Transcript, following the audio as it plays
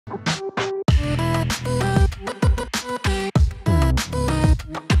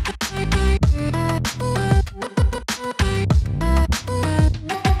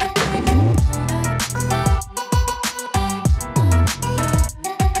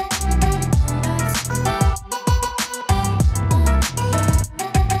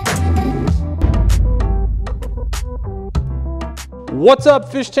What's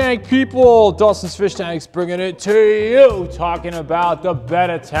up, fish tank people? Dustin's Fish Tanks bringing it to you, talking about the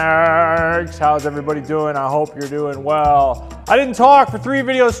Betta Tanks. How's everybody doing? I hope you're doing well. I didn't talk for 3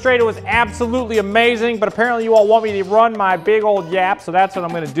 videos straight. It was absolutely amazing, but apparently you all want me to run my big old yap, so that's what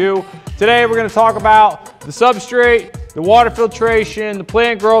I'm gonna do. Today we're gonna talk about the substrate, the water filtration, the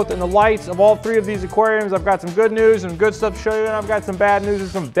plant growth, and the lights of all 3 of these aquariums. I've got some good news and good stuff to show you, and I've got some bad news and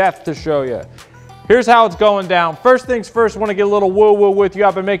some death to show you. Here's how it's going down. First things first, I want to get a little woo-woo with you.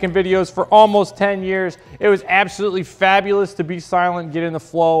 I've been making videos for almost 10 years. It was absolutely fabulous to be silent, get in the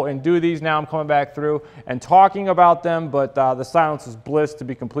flow, and do these. Now I'm coming back through and talking about them, but the silence is bliss, to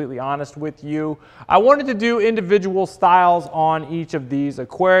be completely honest with you. I wanted to do individual styles on each of these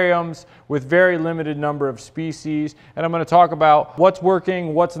aquariums with very limited number of species, and I'm going to talk about what's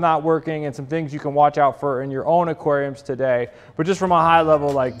working, what's not working, and some things you can watch out for in your own aquariums today. But just from a high level,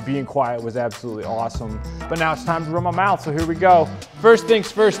 like, being quiet was absolutely awesome. But now it's time to run my mouth, so here we go. First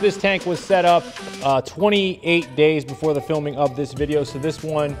things first, this tank was set up 28 days before the filming of this video. So this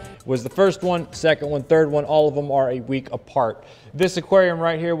one was the first one, second one, third one. All of them are a week apart. This aquarium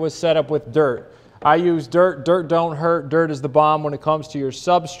right here was set up with dirt. I use dirt. Dirt don't hurt. Dirt is the bomb when it comes to your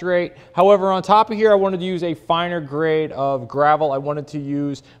substrate. However, on top of here, I wanted to use a finer grade of gravel. I wanted to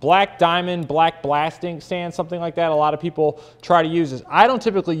use black diamond, black blasting sand, something like that. A lot of people try to use this. I don't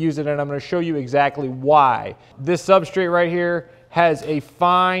typically use it, and I'm going to show you exactly why. This substrate right here has a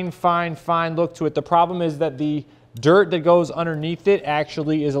fine look to it. The problem is that the dirt that goes underneath it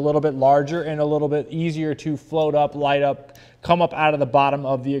actually is a little bit larger and a little bit easier to float up, light up, come up out of the bottom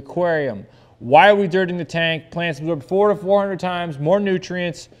of the aquarium. Why are we dirting the tank? Plants absorb 400 to 400 times more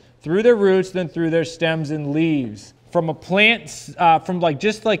nutrients through their roots than through their stems and leaves. From a plant,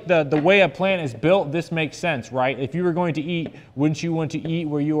 just like the way a plant is built, this makes sense, right? If you were going to eat, wouldn't you want to eat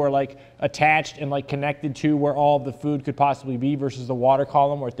where you are like attached and like connected to where all of the food could possibly be versus the water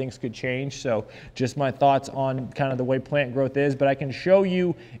column where things could change? So just my thoughts on kind of the way plant growth is, but I can show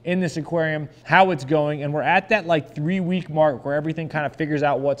you in this aquarium how it's going, and we're at that like 3-week mark where everything kind of figures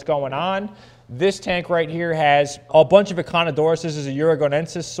out what's going on. This tank right here has a bunch of Echinodoros. This is a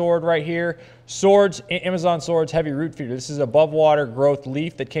Uruguayensis sword right here. Swords, Amazon swords, heavy root feeder. This is above water growth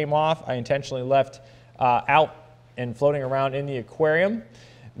leaf that came off. I intentionally left out and floating around in the aquarium.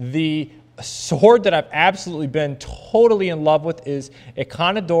 The sword that I've absolutely been totally in love with is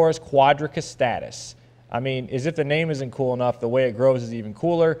Echinodoros quadricostatus. I mean, as if the name isn't cool enough, the way it grows is even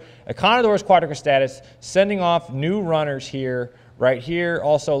cooler. Echinodoros quadricostatus, sending off new runners here, right here,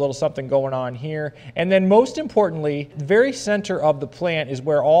 also a little something going on here. And then most importantly, the very center of the plant is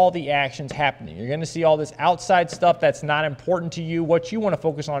where all the action's happening. You're gonna see all this outside stuff that's not important to you. What you wanna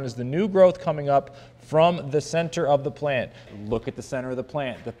focus on is the new growth coming up from the center of the plant. Look at the center of the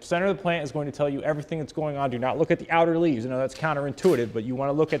plant. The center of the plant is going to tell you everything that's going on. Do not look at the outer leaves. I know that's counterintuitive, but you want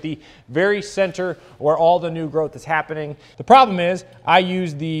to look at the very center where all the new growth is happening. The problem is I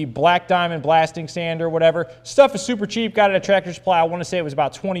use the black diamond blasting sand or whatever. Stuff is super cheap. Got it at Tractor Supply. I want to say it was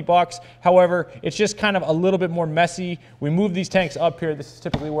about 20 bucks. However, it's just kind of a little bit more messy. We move these tanks up here. This is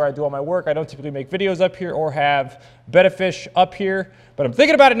typically where I do all my work. I don't typically make videos up here or have Betta fish up here, but I'm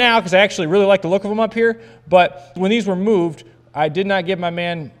thinking about it now because I actually really like the look of them up here. But when these were moved, I did not give my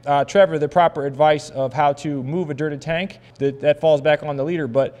man Trevor the proper advice of how to move a dirted tank. That falls back on the leader,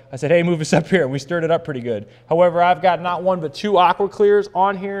 but I said, hey, move us up here, and we stirred it up pretty good. However, I've got not 1 but 2 aqua clears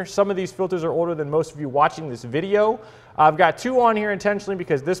on here. Some of these filters are older than most of you watching this video. I've got 2 on here intentionally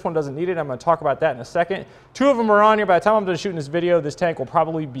because this one doesn't need it. I'm going to talk about that in a second. 2 of them are on here. By the time I'm done shooting this video, this tank will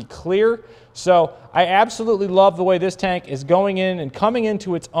probably be clear. So I absolutely love the way this tank is going in and coming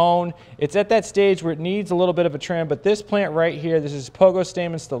into its own. It's at that stage where it needs a little bit of a trim, but this plant right here, this is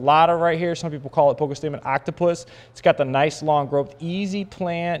Pogostamen stellata right here. Some people call it Pogostamen octopus. It's got the nice long growth, easy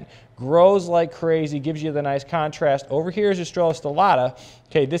plant, grows like crazy, gives you the nice contrast. Over here is Estrella stellata.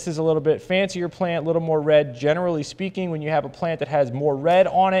 Okay, this is a little bit fancier plant, a little more red. Generally speaking, when you have a plant that has more red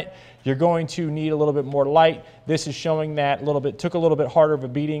on it, you're going to need a little bit more light. This is showing that took a little bit harder of a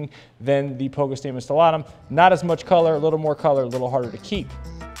beating than the Pogostamen stellatum. Not as much color, a little more color, a little harder to keep.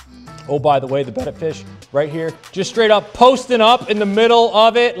 Oh, by the way, the Betta fish right here, just straight up posting up in the middle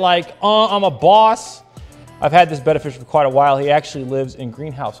of it like, I'm a boss. I've had this Betta fish for quite a while. He actually lives in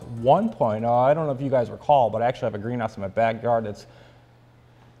greenhouse 1.0. I don't know if you guys recall, but I actually have a greenhouse in my backyard that's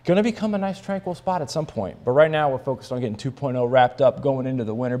gonna become a nice tranquil spot at some point. But right now we're focused on getting 2.0 wrapped up going into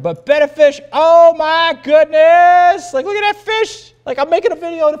the winter. But Betta fish, oh my goodness! Like, look at that fish! Like, I'm making a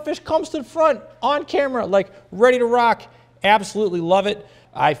video and the fish comes to the front on camera, like ready to rock. Absolutely love it.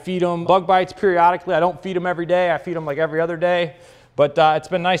 I feed them bug bites periodically. I don't feed them every day. I feed them like every other day. But it's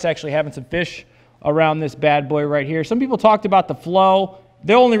been nice actually having some fish around this bad boy right here. Some people talked about the flow.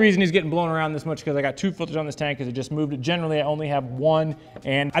 The only reason he's getting blown around this much because I got 2 filters on this tank because I just moved it. Generally, I only have 1,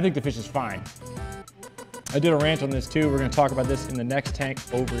 and I think the fish is fine. I did a rant on this too. We're gonna talk about this in the next tank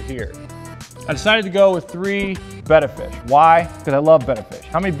over here. I decided to go with 3 Betta fish. Why? Because I love Betta fish.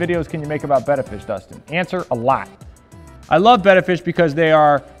 How many videos can you make about Betta fish, Dustin? Answer, a lot. I love Betta fish because they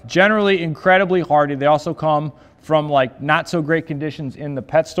are generally incredibly hardy. They also come from like not so great conditions in the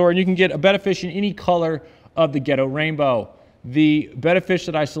pet store, and you can get a Betta fish in any color of the ghetto rainbow. The Betta fish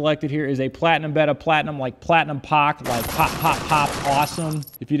that I selected here is a platinum Betta, platinum like platinum pock, like pop, pop, pop, awesome.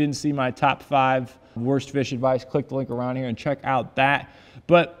 If you didn't see my top 5 worst fish advice, click the link around here and check out that.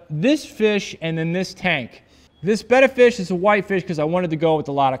 But this fish and then this tank, this Betta fish is a white fish because I wanted to go with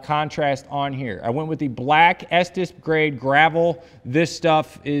a lot of contrast on here. I went with the black Estes grade gravel. This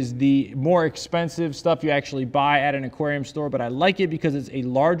stuff is the more expensive stuff you actually buy at an aquarium store, but I like it because it's a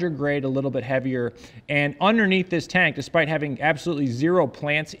larger grade, a little bit heavier. And underneath this tank, despite having absolutely 0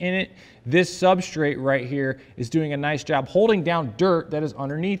 plants in it, this substrate right here is doing a nice job holding down dirt that is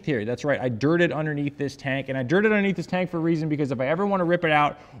underneath here. That's right, I dirted underneath this tank, and I dirted underneath this tank for a reason because if I ever want to rip it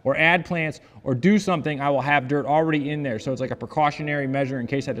out or add plants or do something, I will have dirt already in there. So it's like a precautionary measure in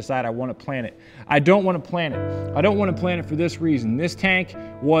case I decide I want to plant it. I don't want to plant it. I don't want to plant it for this reason. This tank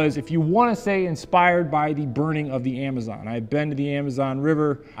was, if you want to say, inspired by the burning of the Amazon. I've been to the Amazon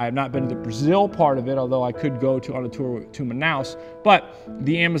River. I have not been to the Brazil part of it, although I could go on a tour to Manaus. But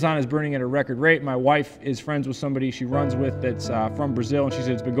the Amazon is burning at a record rate. My wife is friends with somebody she runs with that's from Brazil, and she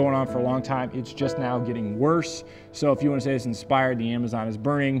said it's been going on for a long time. It's just now getting worse. So if you want to say it's inspired, the Amazon is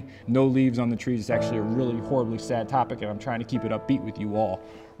burning. No leaves on the trees. It's actually a really horribly sad topic, and I'm trying to keep it upbeat with you all.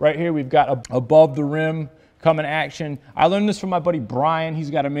 Right here we've got above the rim coming action. I learned this from my buddy Brian.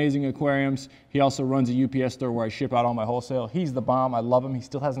 He's got amazing aquariums. He also runs a UPS store where I ship out all my wholesale. He's the bomb. I love him. He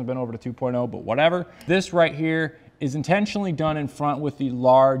still hasn't been over to 2.0, but whatever. This right here is intentionally done in front with the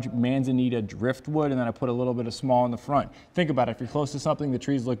large Manzanita driftwood, and then I put a little bit of small in the front. Think about it, if you're close to something, the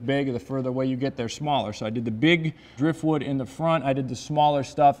trees look big, the further away you get, they're smaller. So I did the big driftwood in the front, I did the smaller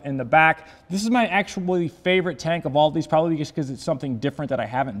stuff in the back. This is my actually favorite tank of all of these, probably just because it's something different that I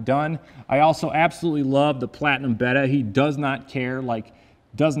haven't done. I also absolutely love the Platinum Betta. He does not care, like,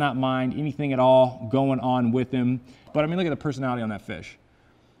 does not mind anything at all going on with him. But I mean, look at the personality on that fish.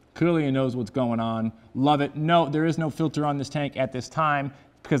 Clearly he knows what's going on. Love it. No, there is no filter on this tank at this time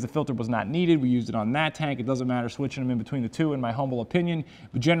because the filter was not needed. We used it on that tank. It doesn't matter switching them in between the two, in my humble opinion.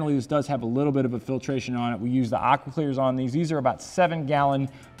 But generally this does have a little bit of a filtration on it. We use the AquaClears on these. These are about 7-gallon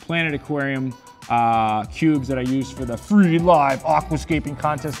Planet Aquarium cubes that I use for the free live aquascaping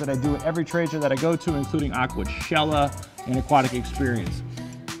contest that I do at every trade show that I go to, including Aquashella and Aquatic Experience.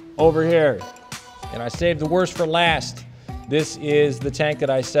 Over here, and I saved the worst for last. This is the tank that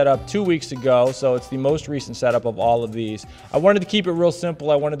I set up 2 weeks ago, so it's the most recent setup of all of these. I wanted to keep it real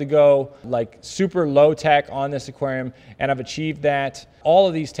simple. I wanted to go like super low tech on this aquarium, and I've achieved that. All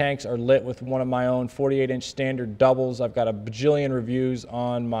of these tanks are lit with one of my own 48-inch standard doubles. I've got a bajillion reviews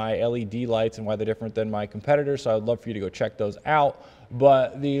on my LED lights and why they're different than my competitors, so I'd love for you to go check those out.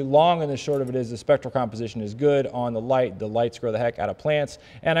 But the long and the short of it is the spectral composition is good on the light. The lights grow the heck out of plants.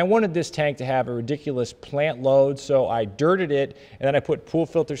 And I wanted this tank to have a ridiculous plant load, so I dirted it, and then I put pool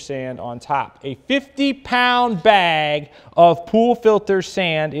filter sand on top. A 50-pound bag of pool filter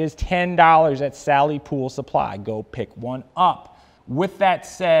sand is $10 at Sally Pool Supply. Go pick one up. With that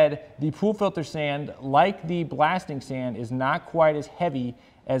said, the pool filter sand, like the blasting sand, is not quite as heavy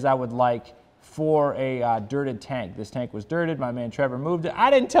as I would like for a dirted tank. This tank was dirted. My man Trevor moved it. I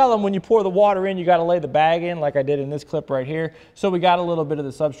didn't tell him when you pour the water in, you got to lay the bag in like I did in this clip right here. So we got a little bit of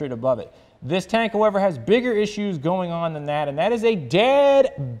the substrate above it. This tank, however, has bigger issues going on than that, and that is a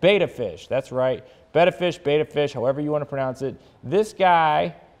dead betta fish. That's right. Betta fish, however you want to pronounce it. This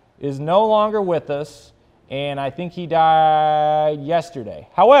guy is no longer with us, and I think he died yesterday.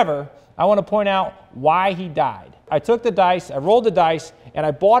 However, I want to point out why he died. I took the dice, I rolled the dice, and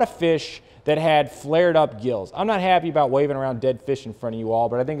I bought a fish that had flared up gills. I'm not happy about waving around dead fish in front of you all,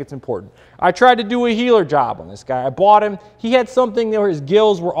 but I think it's important. I tried to do a healer job on this guy. I bought him. He had something where his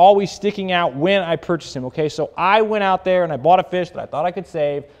gills were always sticking out when I purchased him, okay? So I went out there and I bought a fish that I thought I could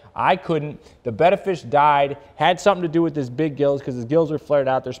save. I couldn't. The betta fish died. Had something to do with his big gills because his gills were flared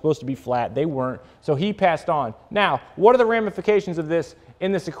out. They're supposed to be flat. They weren't. So he passed on. Now, what are the ramifications of this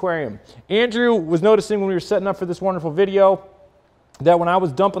in this aquarium? Andrew was noticing when we were setting up for this wonderful video that when I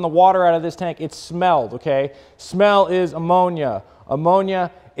was dumping the water out of this tank, it smelled, okay? Smell is ammonia.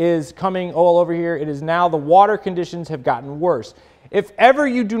 Ammonia is coming all over here. It is now the water conditions have gotten worse. If ever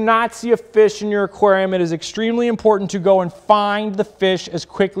you do not see a fish in your aquarium, it is extremely important to go and find the fish as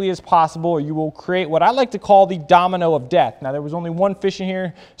quickly as possible, or you will create what I like to call the domino of death. Now, there was only one fish in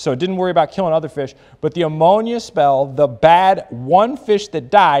here, so didn't worry about killing other fish, but the ammonia spell, the bad one fish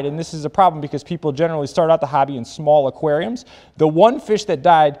that died, and this is a problem because people generally start out the hobby in small aquariums, the one fish that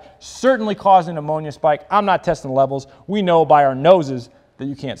died certainly caused an ammonia spike. I'm not testing levels. We know by our noses that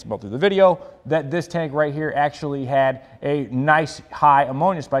you can't smell through the video, that this tank right here actually had a nice high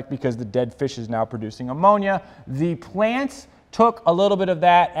ammonia spike because the dead fish is now producing ammonia. The plants took a little bit of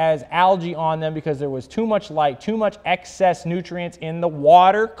that as algae on them because there was too much light, too much excess nutrients in the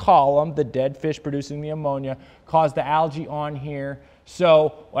water column. The dead fish producing the ammonia caused the algae on here.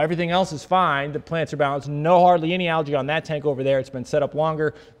 So everything else is fine. The plants are balanced. Hardly any algae on that tank over there. It's been set up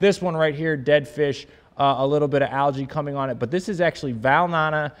longer. This one right here, dead fish. A little bit of algae coming on it, but this is actually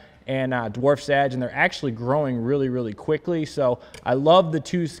Valnana and dwarf sage, and they're actually growing really, really quickly. So I love the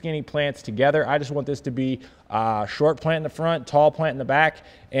two skinny plants together. I just want this to be short plant in the front, tall plant in the back,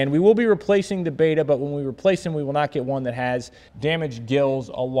 and we will be replacing the Betta, but when we replace him, we will not get one that has damaged gills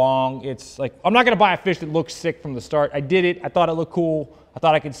along. It's like, I'm not gonna buy a fish that looks sick from the start. I did it, I thought it looked cool. I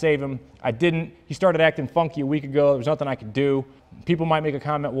thought I could save him. I didn't. He started acting funky a week ago. There was nothing I could do. People might make a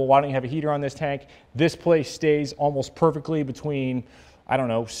comment, well, why don't you have a heater on this tank? This place stays almost perfectly between, I don't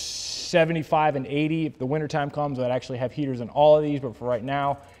know, 75 and 80. If the wintertime comes, I'd actually have heaters in all of these, but for right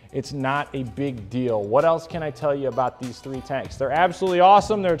now, it's not a big deal. What else can I tell you about these three tanks? They're absolutely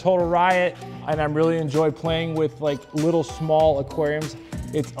awesome. They're a total riot, and I really enjoy playing with like little small aquariums.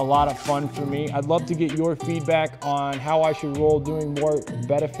 It's a lot of fun for me. I'd love to get your feedback on how I should roll doing more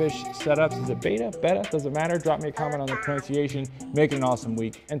Betta fish setups. Is it Betta? Betta? Doesn't matter. Drop me a comment on the pronunciation. Make it an awesome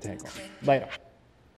week and tank on. Later.